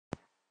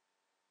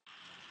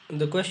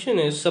The question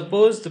is,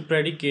 suppose the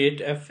predicate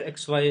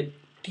fxyt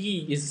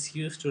is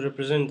used to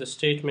represent the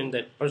statement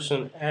that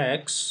person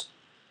x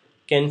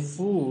can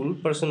fool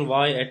person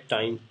y at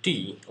time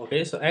t.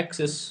 Okay, so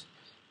x is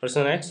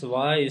person x,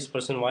 y is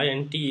person y,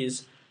 and t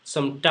is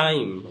some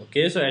time,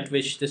 okay, so at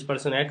which this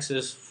person x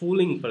is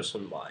fooling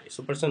person y.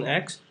 So person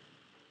x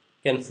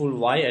can fool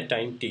y at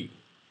time t.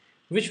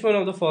 Which one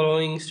of the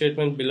following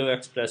statement below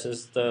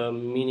expresses the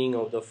meaning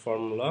of the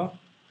formula?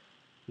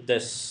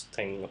 This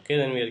thing. Okay,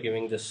 then we are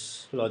giving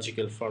this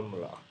logical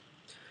formula.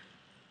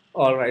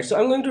 Alright, so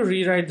I'm going to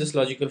rewrite this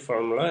logical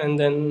formula, and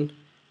then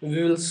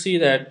we will see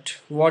that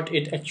what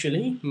it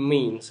actually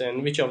means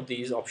and which of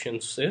these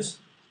options is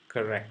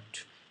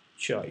correct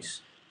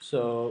choice.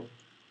 So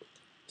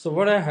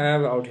what I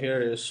have out here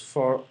is,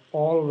 for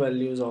all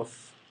values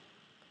of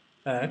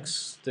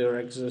x there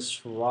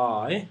exists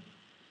y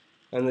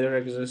and there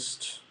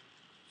exists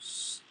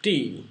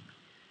t,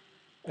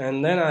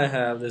 and then I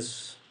have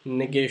this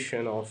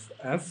negation of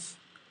f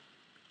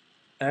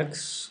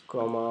x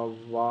comma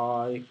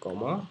y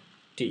comma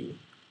t.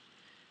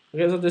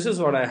 Okay, so this is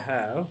what I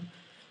have,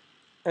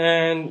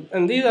 and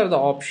these are the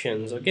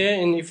options.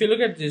 Okay, and if you look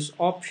at these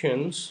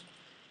options,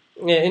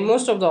 yeah, in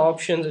most of the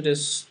options it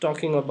is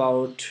talking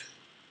about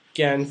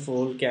can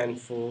fool, can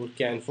fool,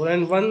 can fool,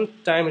 and one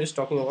time it is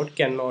talking about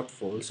cannot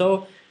fool.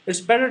 So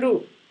it's better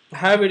to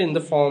have it in the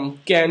form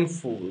can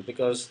fool,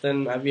 because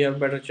then we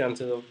have better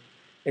chances of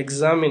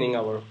examining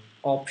our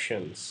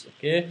options.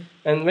 Okay,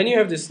 and when you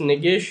have this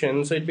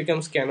negation, so it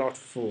becomes cannot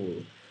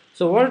fool.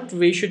 So what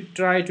we should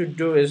try to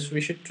do is,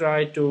 we should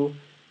try to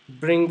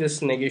bring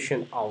this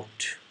negation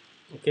out.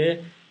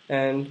 Okay,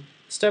 and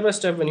step by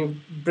step, when you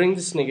bring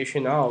this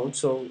negation out,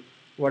 so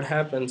what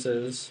happens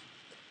is,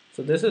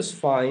 so this is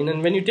fine,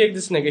 and when you take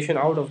this negation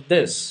out of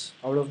this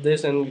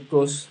and it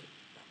goes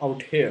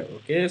out here,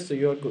 okay, so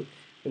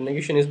the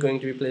negation is going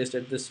to be placed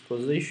at this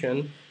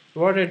position.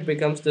 What it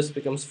becomes, this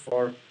becomes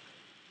for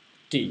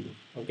t.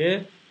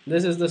 Okay,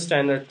 this is the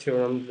standard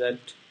theorem that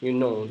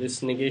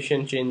this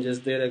negation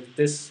changes there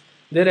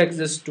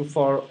exists to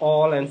for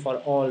all, and for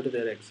all to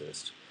there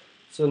exist.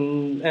 So,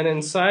 and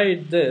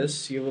inside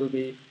this you will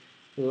be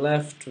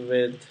left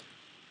with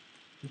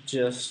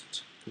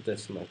just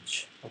this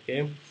much.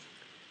 Okay,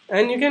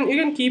 and you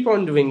can keep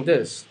on doing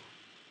this.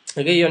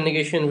 Okay, your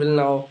negation will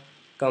now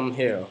come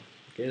here.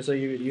 Okay, so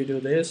you do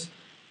this,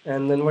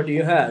 and then what do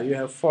you have? You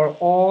have for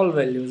all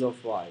values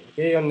of y.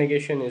 Okay, your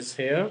negation is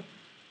here.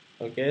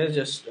 Okay,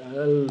 just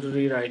I'll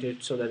rewrite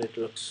it so that it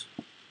looks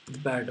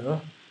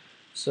better.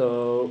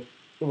 So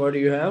what do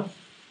you have?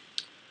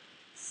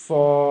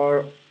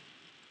 For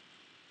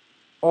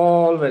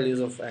all values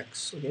of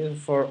x. Okay,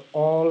 for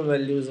all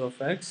values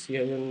of x you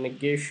have your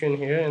negation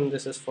here, and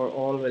this is for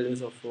all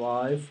values of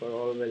y, for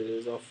all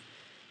values of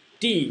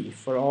t,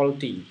 for all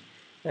t,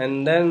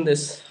 and then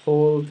this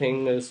whole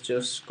thing is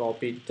just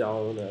copied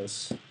down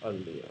as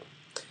earlier.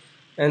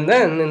 And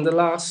then in the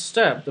last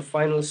step, the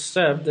final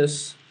step,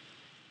 this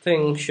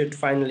thing should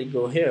finally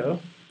go here,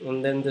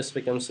 and then this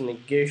becomes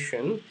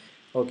negation.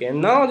 Okay,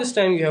 and now this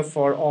time you have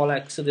for all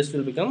x, so this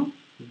will become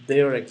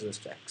there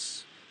exists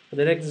x.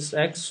 There exists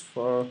x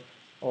for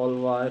all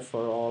y,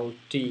 for all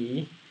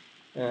t,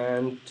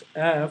 and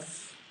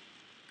f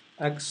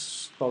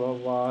x comma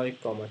y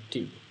comma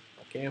t.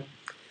 Okay,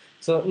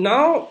 so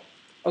now,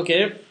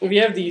 okay, we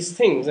have these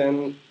things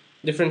and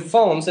different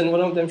forms, and one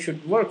of them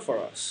should work for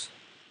us.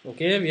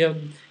 Okay,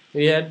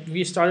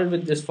 we started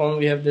with this form,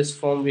 we have this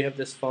form, we have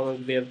this form,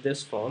 and we have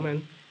this form,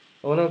 and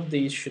one of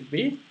these should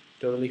be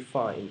totally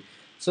fine.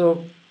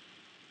 So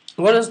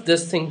what does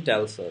this thing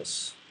tells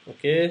us?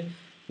 Okay,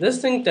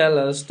 this thing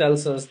tells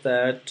us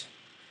that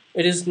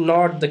it is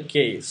not the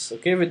case.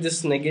 Okay, with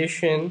this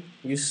negation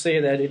you say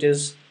that it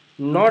is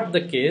not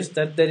the case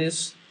that there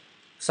is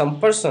some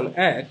person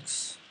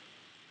x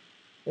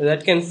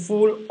that can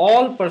fool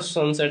all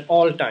persons at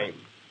all time.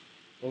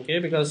 Okay,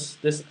 because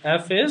this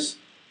f is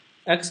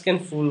x can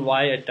fool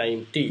y at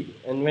time t,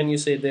 and when you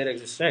say there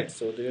exists x,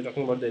 so you're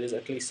talking about there is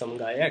at least some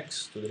guy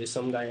x. So there is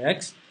some guy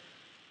x,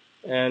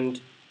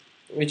 and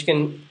which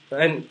can,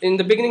 and in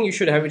the beginning you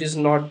should have it is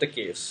not the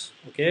case.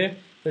 Okay,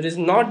 so it is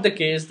not the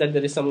case that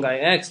there is some guy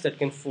x that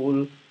can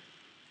fool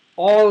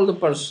all the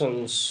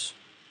persons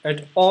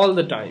at all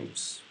the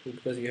times,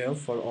 because you have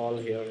for all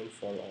here and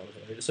for all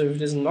here. So if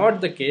it is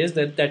not the case,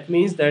 that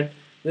means that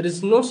there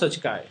is no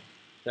such guy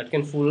that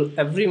can fool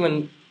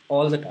everyone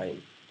all the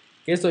time.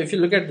 Okay, so if you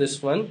look at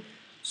this one,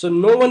 so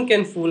no one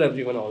can fool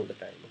everyone all the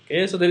time.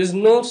 Okay, so there is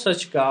no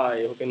such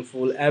guy who can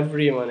fool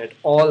everyone at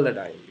all the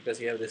time,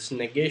 because you have this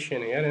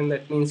negation here, and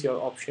that means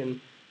your option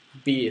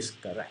B is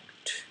correct.